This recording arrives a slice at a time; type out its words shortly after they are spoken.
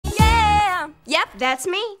Yep, that's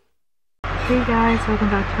me. Hey guys, welcome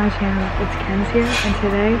back to my channel. It's Ken's here, and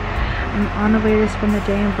today I'm on the way to spend the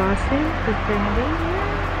day in Boston with Brandy.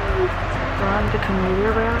 We're on the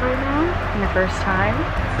commuter rail right now, my first time.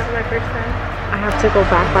 This is my first time. I have to go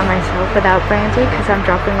back by myself without Brandy because I'm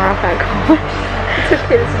dropping her off at college. It's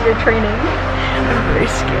okay, this is your training. I'm very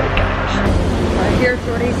scared, guys. We're here,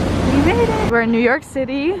 shorties. We made it. We're in New York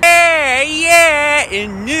City. Yeah,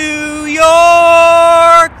 in New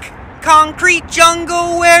York, concrete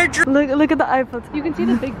jungle where. Look at the Eiffel Tower. You can see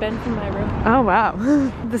the Big Ben from my room. Oh wow.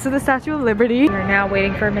 This is the Statue of Liberty. We're now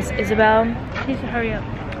waiting for Miss Isabel. Please hurry up.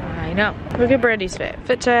 I know. Look at Brandy's fit.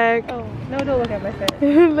 Fit check. Oh, no, don't look at my fit.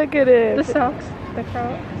 Look at it. The socks, the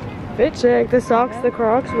Crocs. Fit check. The socks, the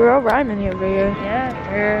Crocs. We're all rhyming over here. Yeah.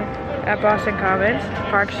 We're at Boston Commons,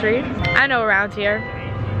 Park Street. I know around here.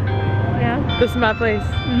 Yeah. This is my place.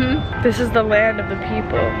 This is the land of the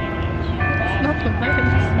people. Not the land,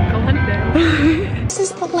 it's Glendale. This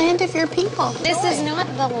is the land of your people. This is not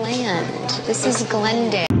the land. This is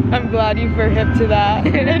Glendale. I'm glad you were hip to that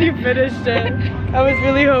and you finished it. I was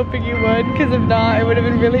really hoping you would, because if not, it would have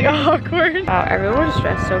been really awkward. Wow, everyone's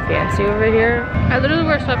dressed so fancy over here. I literally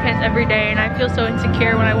wear sweatpants every day and I feel so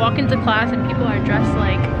insecure when I walk into class and people are dressed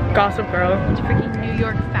like Gossip Girl. it's freaking New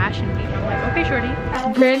York fashion week. I'm like, okay, shorty.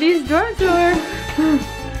 Brandy's dorm tour.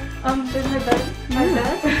 There's my bed, my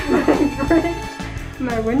fridge,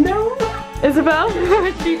 my window. Isabel,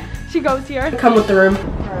 she goes here. Come with the room.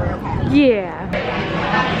 Yeah.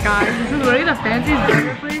 Guys, this is literally the fanciest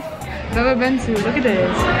burger place I've ever been to. Look at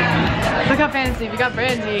this. Look how fancy. We got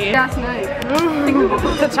Brandy. Last night.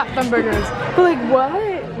 The chopped on burgers. But like,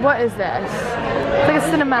 what is this? It's like a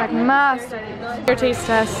cinematic master. Your taste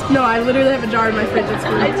test. No, I literally have a jar in my fridge. It's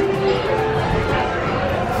great.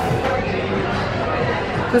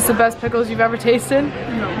 This is the best pickles you've ever tasted? No.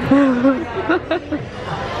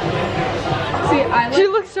 See, She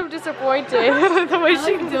looks so disappointed. The way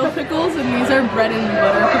she dill pickles, and these are bread and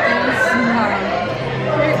butter pickles.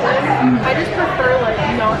 I just prefer like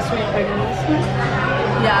not sweet pickles.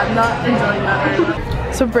 Yeah, I'm not enjoying that very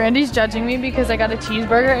much. So Brandy's judging me because I got a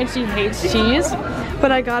cheeseburger and she hates cheese,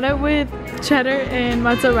 but I got it with cheddar and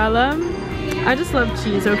mozzarella. I just love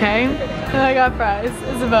cheese, okay? And I got fries.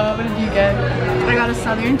 Isabel, what did you get? I got a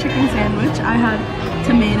southern chicken sandwich. I had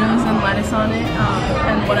tomatoes and lettuce on it,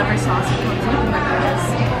 and whatever sauce it comes with, and then fries.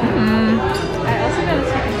 I also got a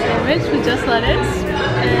chicken sandwich with just lettuce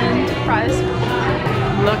and fries.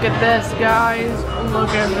 Look at this, guys. Look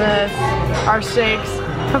at this. Our steaks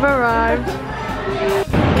have arrived.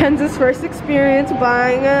 Ken's first experience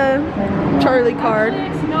buying a Charlie card.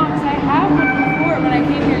 No, because I have one before when I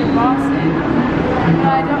came here to Boston.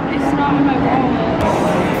 But it's not in my wallet.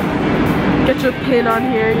 Get your pin on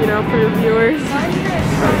here, you know, for the viewers.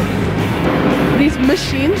 These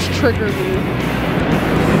machines trigger me.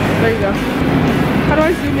 There you go. How do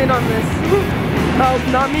I zoom in on this? Oh,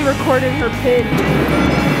 not me recording her pin.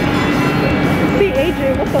 See,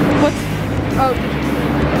 AJ, what the? What's? Oh.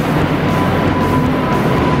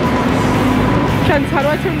 Kens, how do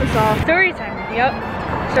I turn this off? Story time. Yep.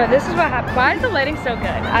 So this is what happened. Why is the lighting so good?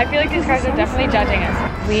 I feel like these cars are definitely judging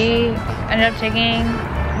us. We ended up taking,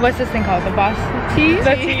 what's this thing called? The Boston tea?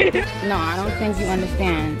 The tea. No, I don't think you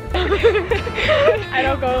understand. I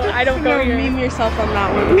don't go here. Meme yourself on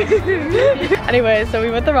that one. Anyway, so we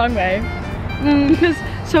went the wrong way.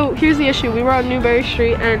 So here's the issue. We were on Newbury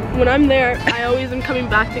Street, and when I'm there, I always am coming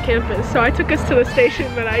back to campus. So I took us to the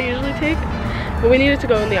station that I usually take, but we needed to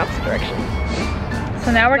go in the opposite direction. So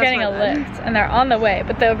now we're That's getting my a bad. lift, and they're on the way.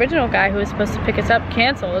 But the original guy who was supposed to pick us up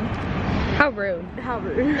canceled. How rude. How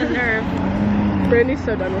rude. The nerve. Brandy's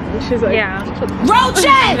so done with me. She's like, Yeah. Roaches!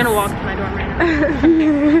 I'm gonna walk to my dorm right now.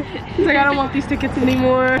 She's like, I don't want these tickets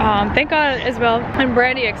anymore. Thank God Isabel and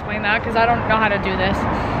Brandy explained that, because I don't know how to do this.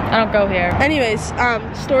 I don't go here. Anyways,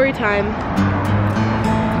 story time.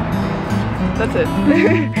 That's it.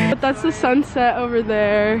 But that's the sunset over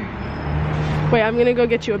there. Wait, I'm gonna go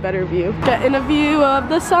get you a better view. Get in a view of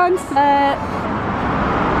the sunset.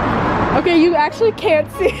 Okay, you actually can't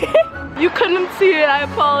see it. You couldn't see it, I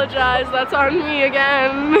apologize. That's on me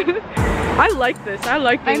again. I like this. I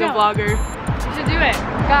like being a vlogger. You should do it.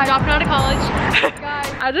 Guys, dropping out of college.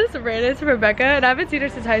 Guys. I just ran into Rebecca and I haven't seen her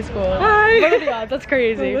since high school. Hi. What are the odds? That's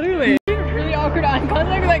crazy. Literally. Really awkward eye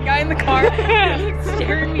contact with that guy in the car. He was like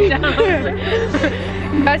staring me down.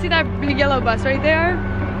 You guys see that big yellow bus right there?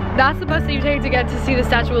 That's the bus that you take to get to see the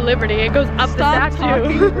Statue of Liberty. It goes up the statue.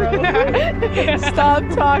 Talking, bro. Stop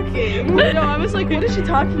talking. No, I was like, what is she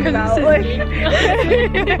talking about? Like,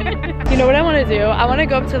 you know what I want to do? I want to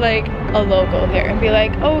go up to like a local here and be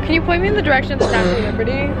like, oh, can you point me in the direction of the Statue of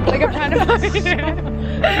Liberty? Like I'm trying to find it.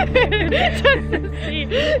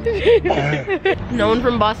 No one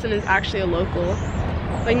from Boston is actually a local.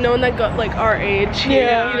 Like no one that got like our age.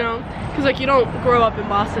 Yeah. You know? Because like you don't grow up in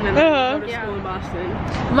Boston and go to school in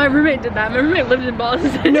Boston. My roommate did that. My roommate lived in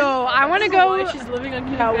Boston. No, I want to go. She's living on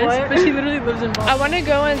campus, but she literally lives in Boston. I want to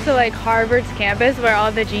go into like Harvard's campus where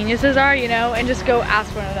all the geniuses are, you know, and just go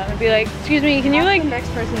ask one of them and be like, excuse me, can you like the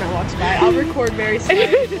next person that walks by? I'll record very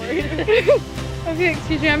slowly for you. Okay,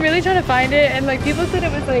 excuse me, I'm really trying to find it, and like people said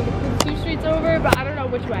it was like 2 streets over, but I don't know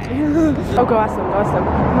which way. Oh, go ask them. Go ask them.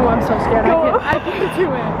 Oh, I'm so scared. I can't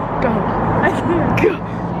do it. Go. I can't.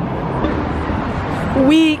 Go.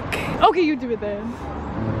 Weak. Okay, you do it then.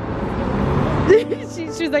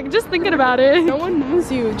 She's like, just thinking about it. No one knows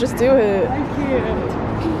you. Just do it. I can't.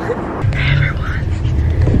 Everyone,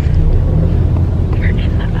 we're in the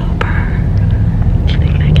Uber. Do you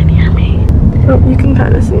think they can hear me? Oh, you can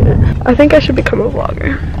kind of see it. I think I should become a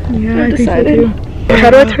vlogger. Yeah, I decided. How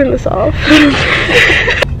do I turn this off?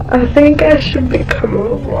 I think I should become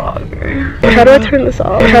a vlogger. How do I turn this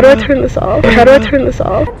off? How do I turn this off? How do I turn this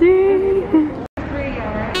off?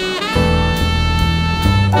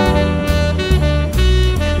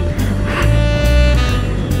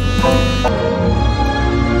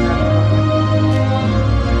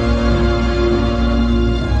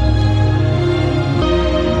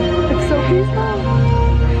 It's so peaceful.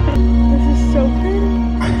 This is so pretty.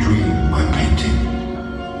 I dream my painting,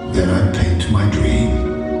 then I paint my dream.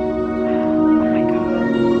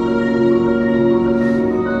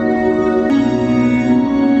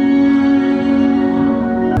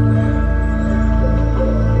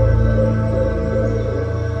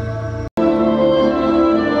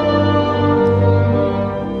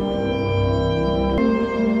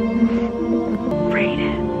 Rate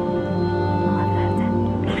it.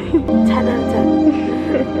 10 out of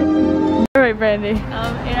 10. Alright, Brandy. 8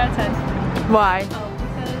 out of 10. Why?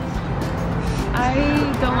 Because I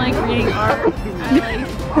don't like reading art.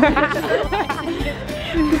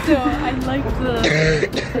 So I like the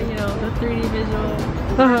you know, the 3D visual.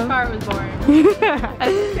 The part was boring.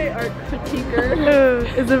 SK art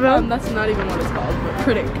critiquer. Isabel? That's not even what it's called, but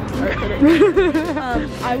critic. Art critic.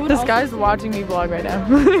 I would This guy's watching me vlog right now.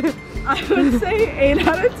 I would say 8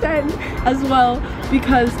 out of 10 as well,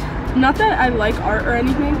 because not that I like art or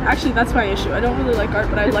anything. Actually, that's my issue. I don't really like art,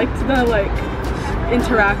 but I liked the like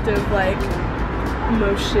interactive like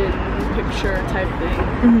motion picture type thing.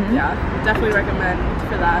 Yeah, definitely recommend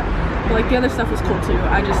for that. But like the other stuff was cool too.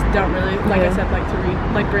 I just don't really, like I said, like to read.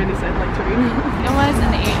 Like Brandy said, like to read. It was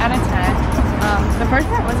an 8 out of 10. The first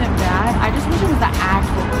part wasn't bad. I just wish it was the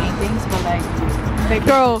actual paintings, but like they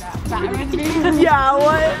Girl. that would be. Yeah,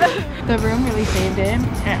 what? The room really saved it and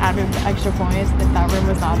added extra points. If that room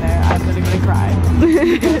was not there, I would have cried.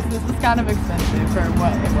 Because this was kind of expensive for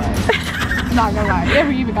what it was. Not gonna lie, we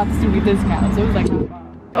never even got the student discount, so it was like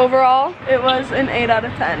Overall, it was an 8 out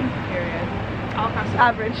of 10. period.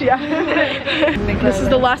 Average, yeah. This is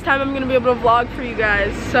the last time I'm gonna be able to vlog for you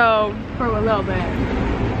guys, so For a little bit.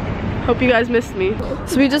 hope you guys missed me.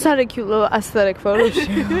 So we just had a cute little aesthetic photo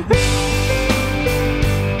shoot.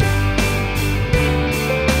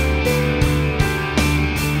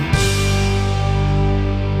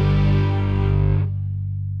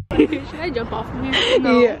 Should I jump off of here?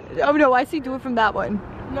 No. Yeah. Oh no, I see do it from that one.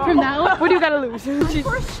 No. From that one? What do you gotta lose?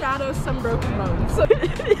 Foreshadows some broken bones.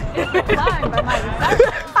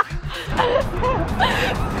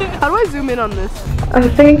 How do I zoom in on this? I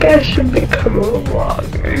think I should become a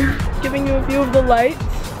vlogger. Giving you a view of the lights.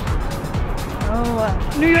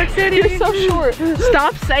 Oh, New York City. You're so short.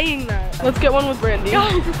 Stop saying that. Let's get one with Brandy.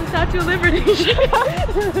 Guys, it's the Statue of Liberty.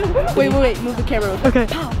 Wait. Move the camera. Okay.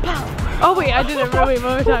 Oh wait, I did it. Wait,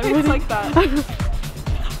 one more time. It's like that.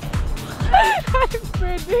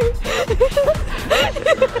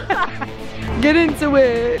 Get into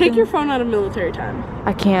it. Take your phone out of military time.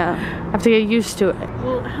 I can't. I have to get used to it.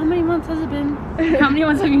 Well, how many months has it been? How many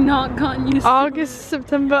months have you not gotten used to? August,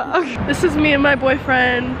 September. Okay. This is me and my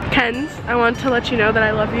boyfriend, Kenz. I want to let you know that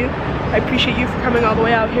I love you. I appreciate you for coming all the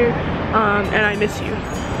way out here, and I miss you.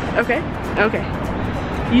 Okay? Okay.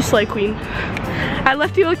 You slay queen. I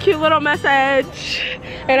left you a cute little message,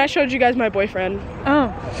 and I showed you guys my boyfriend.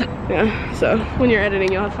 Oh. Yeah, so when you're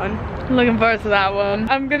editing, you'll have fun. I'm looking forward to that one.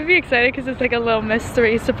 I'm gonna be excited because it's like a little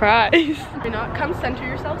mystery surprise. You're not. Come center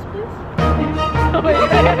yourselves, please. Oh, wait.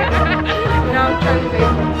 Now I'm trying to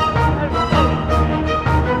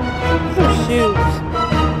Some shoes.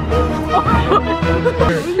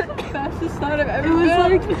 Fastest thought I've ever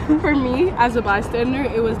been. for me, as a bystander,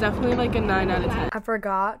 it was definitely like a 9 out of 10. I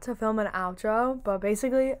forgot to film an outro, but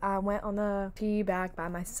basically I went on the tea bag by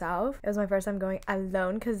myself. It was my first time going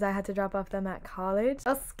alone because I had to drop off them at college. It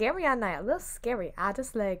was scary at night, a little scary. I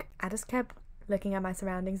just kept looking at my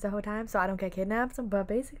surroundings the whole time so I don't get kidnapped, but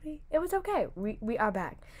basically it was okay. We are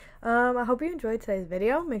back. I hope you enjoyed today's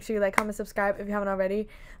video. Make sure you like, comment, subscribe if you haven't already.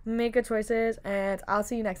 Make good choices, and I'll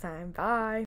see you next time. Bye.